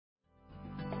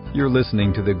You're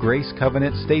listening to the Grace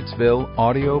Covenant Statesville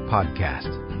audio podcast.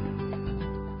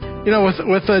 You know,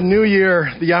 with a new year,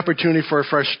 the opportunity for a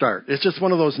fresh start. It's just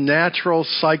one of those natural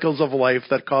cycles of life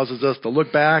that causes us to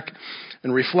look back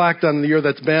and reflect on the year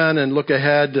that's been and look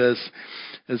ahead as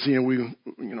the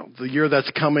year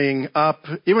that's coming up.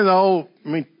 Even though,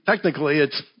 technically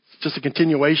it's just a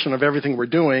continuation of everything we're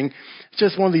doing. It's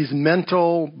just one of these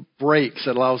mental breaks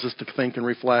that allows us to think and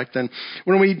reflect. And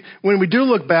when we do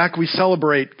look back, we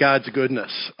celebrate God's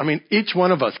goodness. Each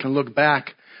one of us can look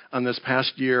back on this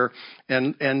past year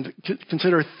and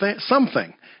consider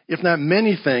something, if not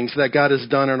many things, that God has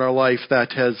done in our life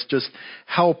that has just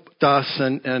helped us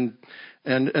and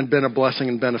been a blessing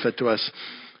and benefit to us.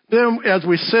 Then as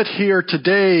we sit here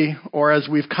today, or as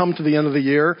we've come to the end of the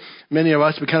year, many of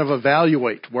us, we kind of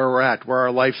evaluate where we're at, where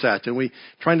our life's at, and we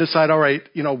try and decide, all right,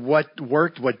 what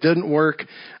worked, what didn't work.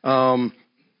 Did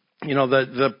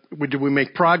we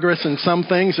make progress in some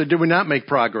things, or did we not make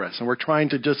progress? And we're trying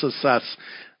to just assess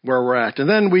where we're at. And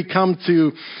then we come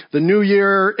to the new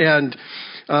year, and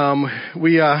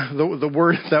the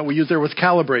word that we used there was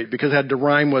calibrate, because it had to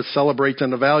rhyme with celebrate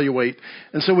and evaluate.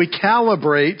 And so we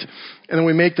calibrate, and then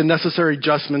we make the necessary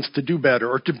adjustments to do better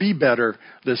or to be better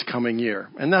this coming year.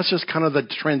 And that's just kind of the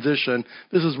transition.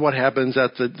 This is what happens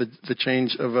at the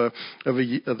change of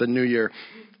the new year.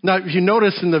 Now, if you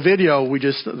notice in the video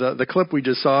the clip we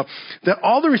just saw, that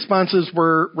all the responses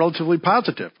were relatively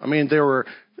positive.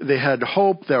 They had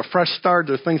hope, they had a fresh start,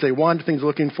 there were things they wanted, things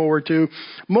looking forward to.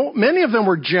 Many of them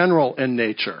were general in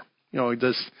nature. I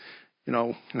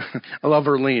love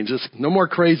Erlene, just no more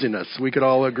craziness. We could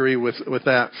all agree with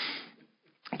that.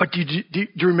 But do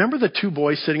you remember the two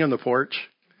boys sitting on the porch?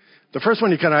 The first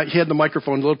one, he had the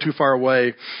microphone a little too far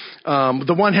away.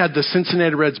 The one had the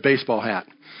Cincinnati Reds baseball hat.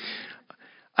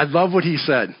 I love what he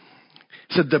said.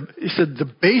 He said,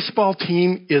 the baseball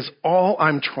team is all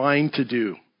I'm trying to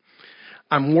do.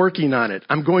 I'm working on it.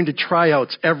 I'm going to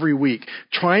tryouts every week,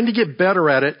 trying to get better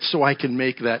at it so I can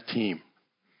make that team.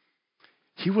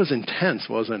 He was intense,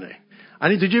 wasn't he?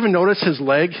 Did you even notice his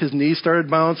knee started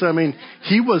bouncing?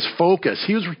 He was focused.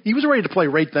 He was ready to play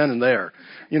right then and there.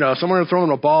 If someone had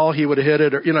thrown a ball, he would have hit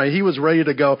it. Or, he was ready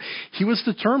to go. He was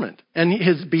determined. And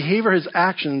his behavior, his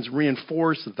actions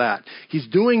reinforced that. He's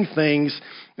doing things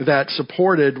that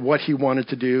supported what he wanted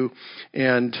to do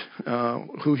and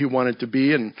who he wanted to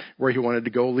be and where he wanted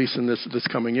to go, at least in this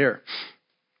coming year.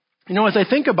 As I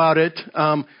think about it,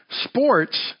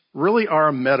 sports really are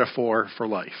a metaphor for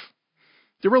life.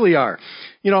 They really are.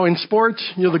 In sports,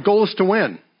 the goal is to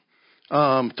win.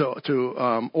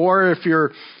 Or if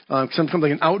you're something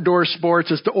like an outdoor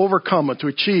sports, is to overcome, to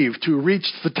achieve, to reach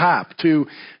the top, to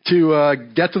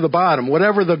get to the bottom.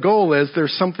 Whatever the goal is,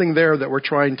 there's something there that we're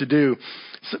trying to do.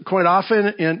 So quite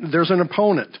often, there's an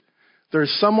opponent. There's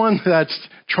someone that's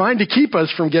trying to keep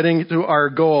us from getting to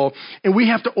our goal, and we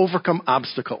have to overcome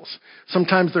obstacles.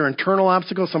 Sometimes they're internal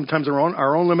obstacles, sometimes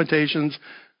our own limitations.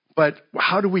 But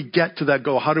how do we get to that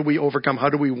goal? How do we overcome? How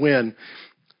do we win?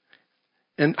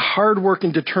 And hard work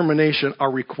and determination are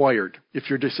required if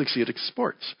you're to succeed at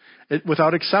sports,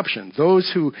 without exception. Those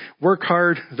who work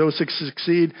hard, those who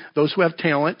succeed, those who have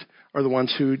talent are the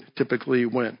ones who typically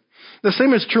win. The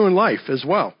same is true in life as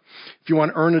well. If you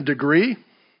want to earn a degree,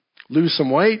 lose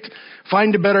some weight,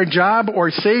 find a better job, or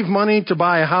save money to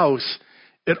buy a house,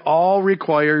 it all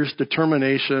requires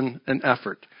determination and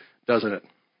effort, doesn't it?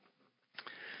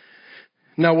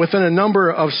 Now, within a number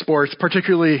of sports,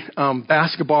 particularly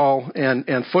basketball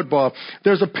and football,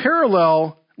 there's a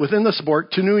parallel within the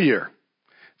sport to New Year.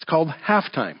 It's called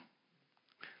halftime.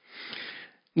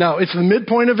 Now, it's the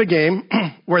midpoint of a game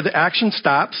where the action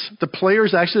stops. The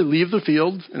players actually leave the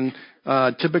field, and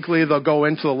typically they'll go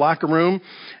into the locker room.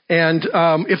 And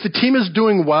if the team is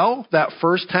doing well that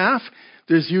first half,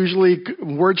 there's usually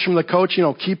words from the coach,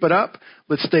 keep it up.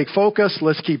 Let's stay focused.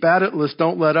 Let's keep at it. Let's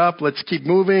don't let up. Let's keep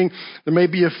moving. There may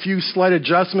be a few slight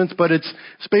adjustments, but it's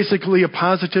basically a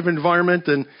positive environment.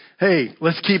 And hey,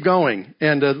 let's keep going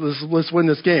and let's win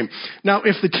this game. Now,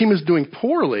 if the team is doing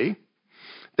poorly,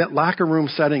 that locker room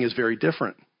setting is very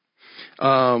different.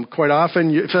 Quite often,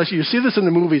 you see this in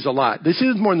the movies a lot. They see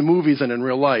this more in the movies than in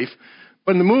real life.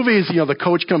 But in the movies, the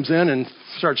coach comes in and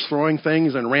starts throwing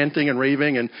things and ranting and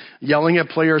raving and yelling at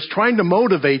players, trying to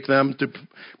motivate them to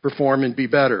perform and be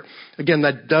better. Again,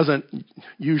 that doesn't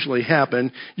usually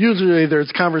happen. Usually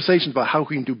there's conversations about how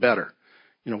we can do better.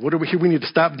 We need to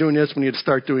stop doing this, we need to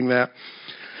start doing that.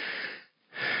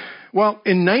 Well,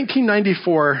 in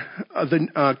 1994,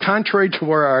 contrary to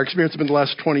where our experience has been the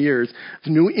last 20 years, the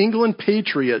New England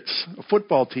Patriots, a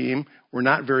football team, were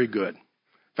not very good.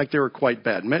 In fact, they were quite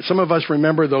bad. Some of us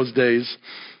remember those days.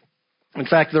 In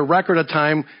fact, their record at the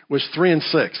time was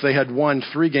 3-6. They had won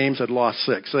 3 games, had lost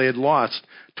 6. They had lost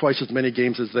twice as many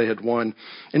games as they had won.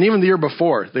 And even the year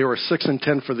before, they were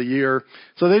 6-10 for the year.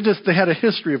 So they had a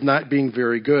history of not being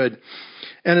very good.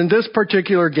 And in this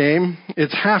particular game,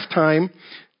 it's halftime,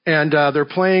 and they're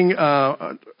playing,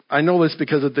 I know this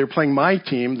because they're playing my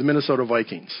team, the Minnesota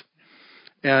Vikings.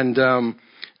 And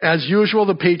as usual,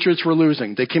 the Patriots were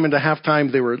losing. They came into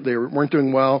halftime, they weren't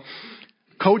doing well.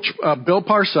 Coach Bill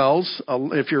Parcells,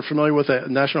 if you're familiar with the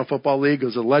National Football League,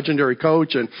 is a legendary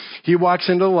coach, and he walks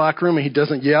into the locker room and he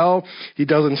doesn't yell, he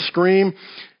doesn't scream.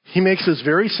 He makes this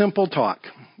very simple talk,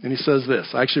 and he says this.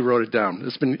 I actually wrote it down.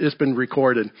 It's been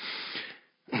recorded.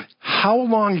 How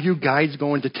long are you guys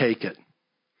going to take it?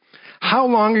 How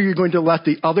long are you going to let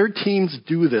the other teams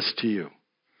do this to you?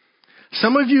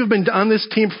 Some of you have been on this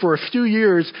team for a few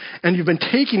years, and you've been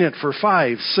taking it for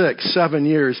 5, 6, 7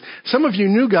 years. Some of you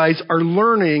new guys are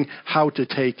learning how to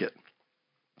take it.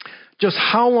 Just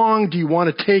how long do you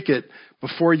want to take it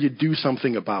before you do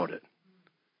something about it?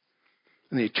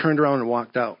 And he turned around and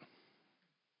walked out.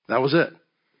 That was it.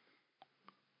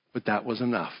 But that was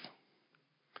enough.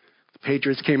 The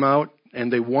Patriots came out,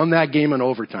 and they won that game in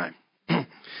overtime.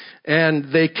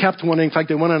 And they kept winning. In fact,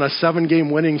 they went on a 7-game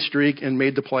winning streak and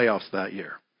made the playoffs that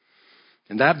year.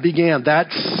 And that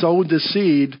sowed the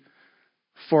seed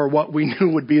for what we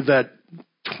knew would be that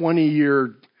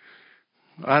 20-year,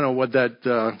 I don't know what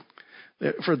that,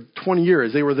 for 20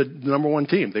 years, they were the number one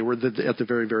team. They were at the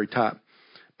very, very top.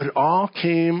 But it all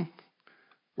came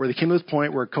where they came to this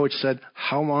point where a coach said,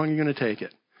 how long are you going to take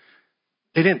it?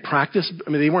 They didn't practice.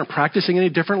 They weren't practicing any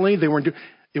differently.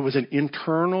 It was an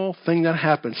internal thing that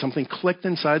happened. Something clicked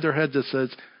inside their head that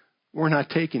says, we're not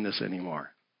taking this anymore.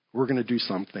 We're going to do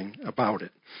something about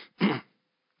it.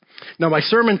 Now, my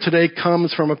sermon today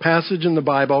comes from a passage in the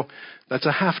Bible that's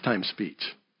a halftime speech.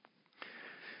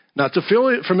 Now, it's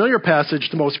a familiar passage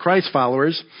to most Christ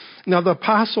followers. Now, the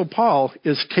Apostle Paul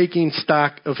is taking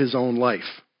stock of his own life.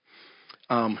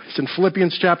 It's in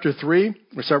Philippians chapter 3.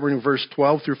 We're starting in verse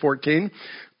 12 through 14.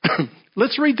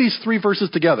 Let's read these 3 verses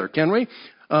together, can we?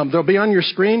 They'll be on your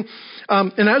screen.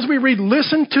 And as we read,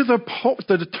 listen to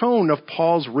the tone of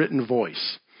Paul's written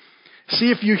voice.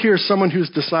 See if you hear someone who's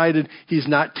decided he's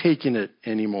not taking it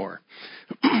anymore.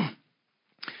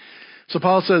 So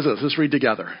Paul says this. Let's read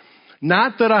together.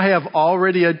 Not that I have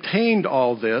already attained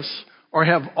all this or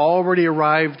have already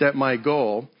arrived at my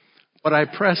goal, but I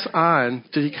press on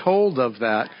to take hold of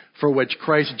that for which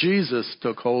Christ Jesus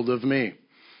took hold of me.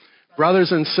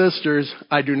 Brothers and sisters,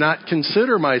 I do not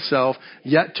consider myself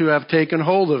yet to have taken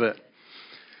hold of it.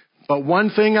 But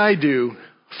one thing I do,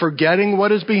 forgetting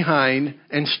what is behind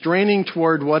and straining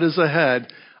toward what is ahead,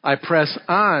 I press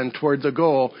on toward the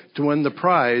goal to win the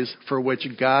prize for which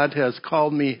God has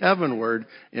called me heavenward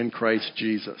in Christ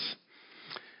Jesus.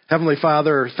 Heavenly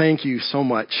Father, thank you so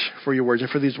much for your words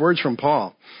and for these words from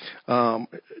Paul.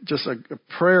 Just a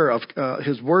prayer of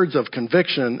his words of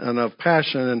conviction and of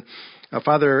passion. And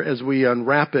Father, as we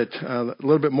unwrap it a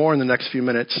little bit more in the next few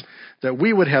minutes, that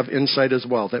we would have insight as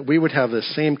well, that we would have the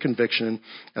same conviction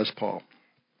as Paul.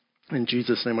 In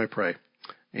Jesus' name I pray.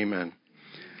 Amen.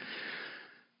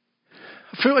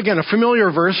 Again, a familiar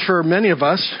verse for many of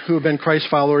us who have been Christ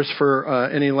followers for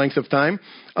any length of time.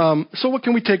 So what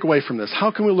can we take away from this? How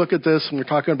can we look at this when we're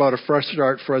talking about a fresh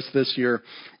start for us this year?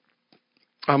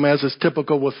 As is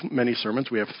typical with many sermons,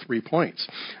 we have 3 points.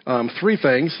 3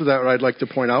 things that I'd like to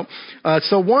point out.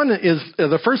 So one is,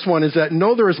 the first one is that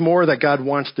know there is more that God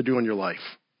wants to do in your life.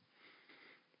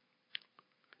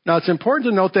 Now it's important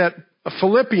to note that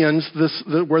Philippians,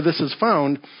 where this is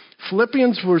found,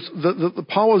 Philippians was,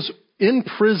 Paul was in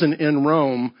prison in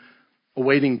Rome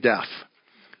awaiting death.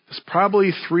 It's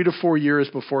probably 3 to 4 years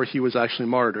before he was actually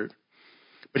martyred.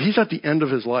 But he's at the end of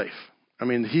his life.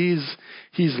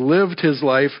 He's lived his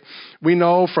life. We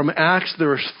know from Acts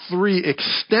there are 3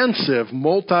 extensive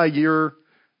multi-year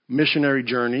missionary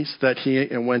journeys that he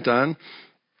went on.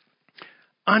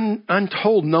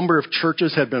 Untold number of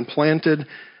churches have been planted.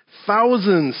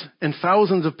 Thousands and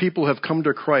thousands of people have come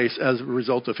to Christ as a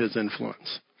result of his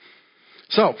influence.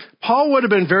 So, Paul would have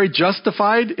been very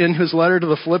justified in his letter to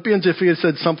the Philippians if he had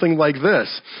said something like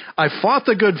this: I fought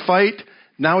the good fight,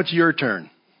 now it's your turn.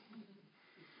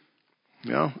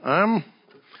 I'm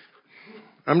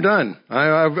done.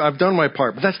 I've done my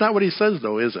part. But that's not what he says,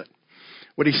 though, is it?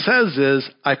 What he says is,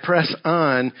 I press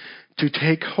on to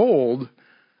take hold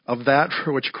of that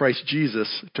for which Christ Jesus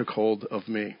took hold of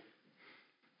me.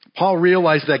 Paul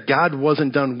realized that God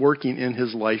wasn't done working in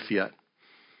his life yet.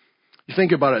 You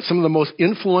think about it. Some of the most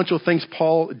influential things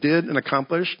Paul did and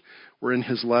accomplished were in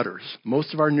his letters.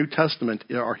 Most of our New Testament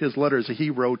are his letters that he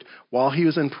wrote while he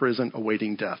was in prison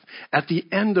awaiting death. At the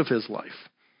end of his life,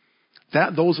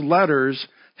 those letters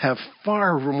have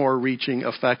far more reaching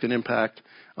effect and impact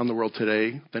on the world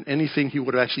today than anything he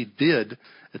would have actually did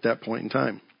at that point in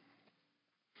time.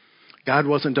 God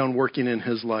wasn't done working in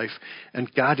his life, and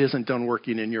God isn't done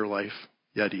working in your life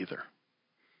yet either.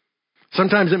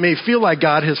 Sometimes it may feel like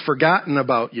God has forgotten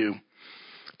about you.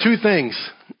 Two things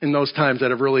in those times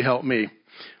that have really helped me.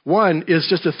 One is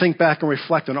just to think back and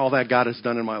reflect on all that God has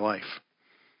done in my life.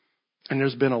 And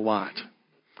there's been a lot.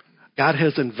 God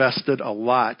has invested a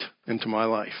lot into my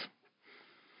life.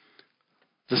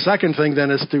 The second thing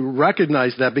then is to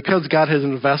recognize that because God has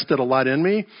invested a lot in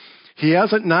me,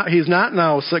 He's not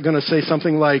now going to say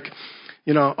something like,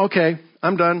 okay,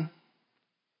 I'm done.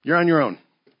 You're on your own.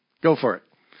 Go for it.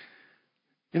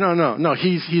 No.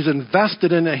 He's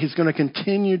invested in it. He's going to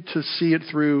continue to see it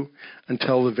through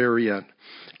until the very end.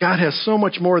 God has so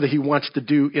much more that he wants to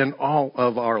do in all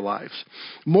of our lives.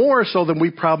 More so than we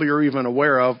probably are even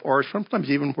aware of, or sometimes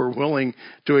even we're willing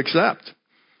to accept.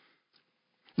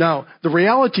 Now, the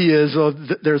reality is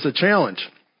there's a challenge.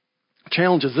 The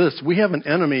challenge is this. We have an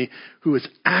enemy who is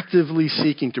actively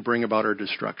seeking to bring about our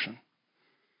destruction.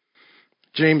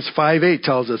 James 5:8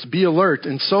 tells us, be alert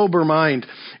and sober mind.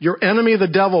 Your enemy, the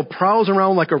devil, prowls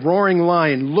around like a roaring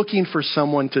lion looking for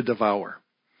someone to devour.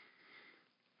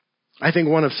 I think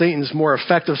one of Satan's more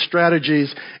effective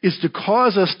strategies is to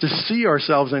cause us to see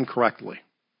ourselves incorrectly.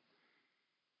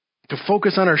 To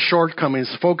focus on our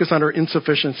shortcomings, focus on our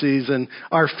insufficiencies and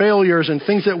our failures and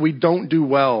things that we don't do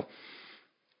well.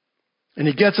 And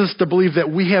he gets us to believe that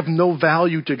we have no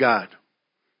value to God.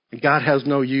 And God has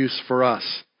no use for us.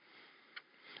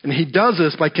 And he does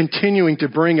this by continuing to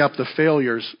bring up the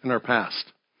failures in our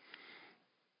past.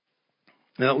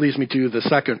 And that leads me to the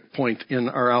second point in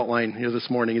our outline here this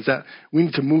morning, is that we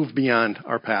need to move beyond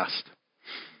our past.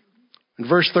 In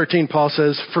verse 13, Paul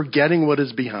says, forgetting what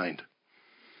is behind.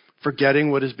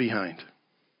 Forgetting what is behind.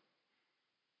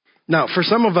 Now, for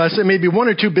some of us, it may be one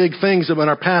or two big things in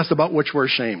our past about which we're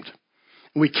ashamed.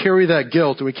 We carry that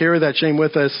guilt and we carry that shame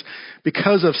with us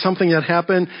because of something that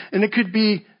happened. And it could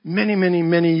be many, many,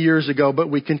 many years ago, but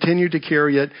we continue to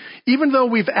carry it, even though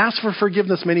we've asked for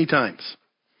forgiveness many times.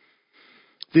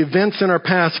 The events in our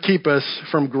past keep us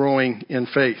from growing in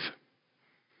faith.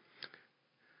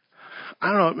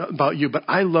 I don't know about you, but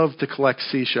I love to collect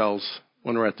seashells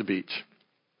when we're at the beach.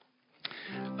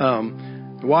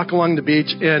 Walk along the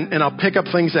beach and I'll pick up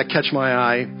things that catch my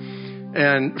eye.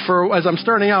 And as I'm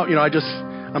starting out,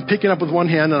 I'm picking up with one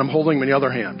hand and I'm holding them in the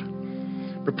other hand.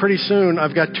 But pretty soon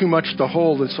I've got too much to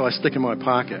hold, and so I stick in my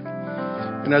pocket.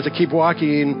 And as I keep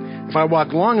walking, if I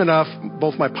walk long enough,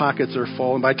 both my pockets are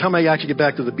full. And by the time I actually get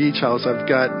back to the beach house, I've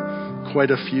got quite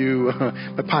a few.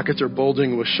 My pockets are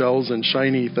bulging with shells and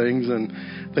shiny things and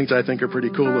things I think are pretty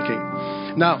cool looking.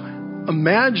 Now,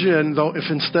 imagine, though, if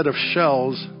instead of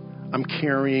shells, I'm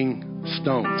carrying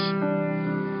stones.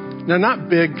 Now, not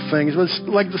big things, but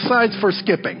like the size for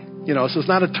skipping. So it's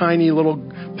not a tiny little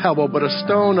pebble, but a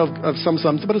stone of some,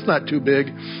 but it's not too big.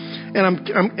 And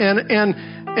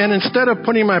instead of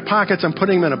putting them in my pockets, I'm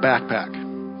putting them in a backpack.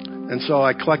 And so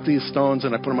I collect these stones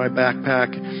and I put them in my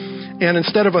backpack. And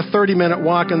instead of a 30-minute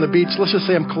walk on the beach, let's just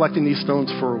say I'm collecting these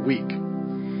stones for a week.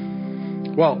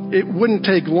 Well, it wouldn't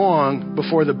take long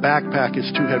before the backpack is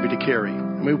too heavy to carry.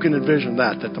 I mean, we can envision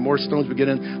that the more stones we get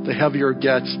in, the heavier it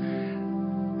gets.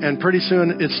 And pretty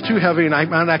soon it's too heavy and I'm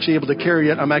not actually able to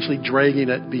carry it. I'm actually dragging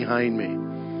it behind me.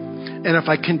 And if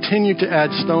I continue to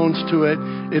add stones to it,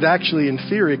 it actually, in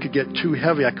theory, it could get too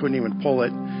heavy. I couldn't even pull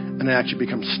it and I actually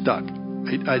become stuck.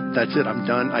 That's it. I'm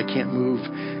done. I can't move.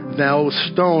 Now,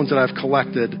 stones that I've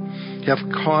collected have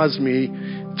caused me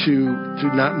to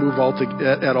not move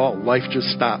at all. Life just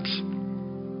stops.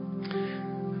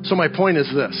 So my point is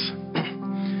this.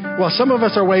 Well, some of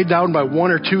us are weighed down by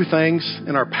one or two things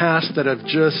in our past that have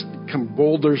just become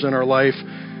boulders in our life.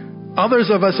 Others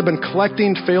of us have been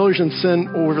collecting failures and sin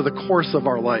over the course of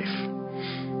our life.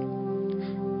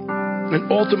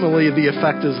 And ultimately, the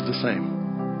effect is the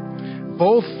same.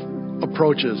 Both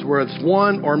approaches, whether it's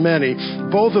one or many,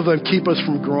 both of them keep us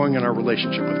from growing in our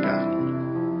relationship with God.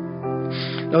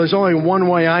 Now, there's only one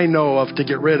way I know of to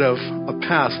get rid of a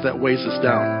past that weighs us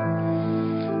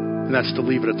down, and that's to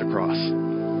leave it at the cross.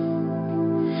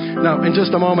 Now, in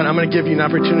just a moment, I'm going to give you an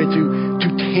opportunity to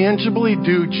tangibly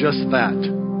do just that.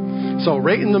 So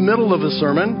right in the middle of the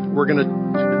sermon, we're going to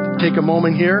take a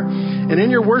moment here. And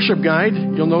in your worship guide,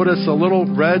 you'll notice a little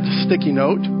red sticky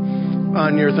note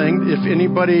on your thing. If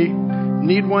anybody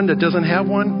need one that doesn't have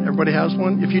one? Everybody has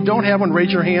one? If you don't have one,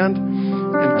 raise your hand,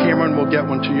 and Cameron will get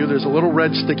one to you. There's a little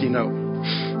red sticky note.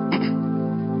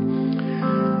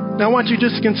 Now, I want you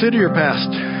just to consider your past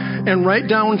and write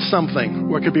down something.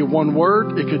 Well, it could be one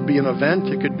word, it could be an event,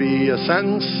 it could be a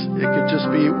sentence, it could just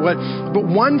be what. But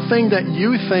one thing that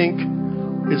you think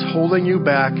is holding you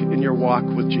back in your walk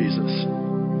with Jesus.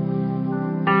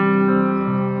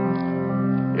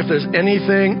 If there's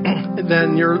anything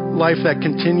in your life that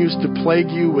continues to plague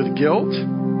you with guilt,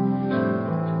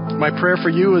 my prayer for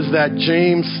you is that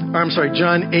John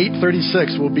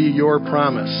 8:36 will be your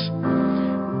promise.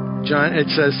 John, it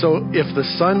says, so if the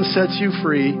Son sets you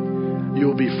free, you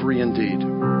will be free indeed.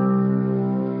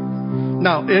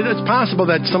 Now, it's possible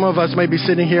that some of us may be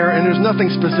sitting here and there's nothing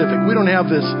specific. We don't have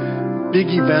this big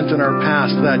event in our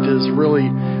past that is really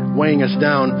weighing us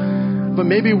down. But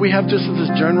maybe we have just this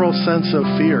general sense of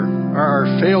fear or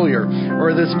our failure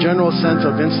or this general sense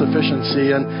of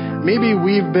insufficiency. And maybe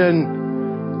we've been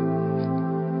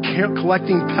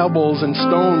collecting pebbles and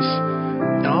stones,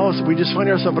 and all of us, we just find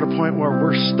ourselves at a point where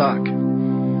we're stuck.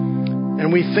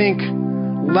 And we think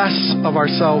less of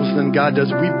ourselves than God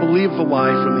does. We believe the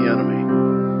lie from the enemy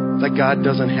that God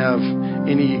doesn't have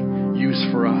any use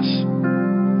for us.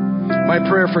 My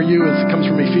prayer for you comes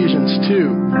from Ephesians 2.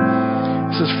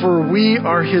 It says, for we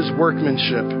are his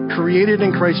workmanship, created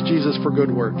in Christ Jesus for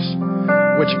good works,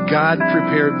 which God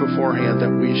prepared beforehand that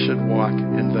we should walk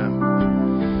in them.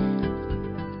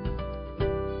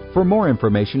 For more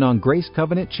information on Grace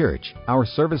Covenant Church, our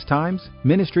service times,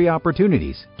 ministry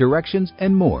opportunities, directions,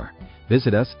 and more,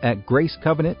 visit us at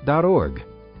gracecovenant.org.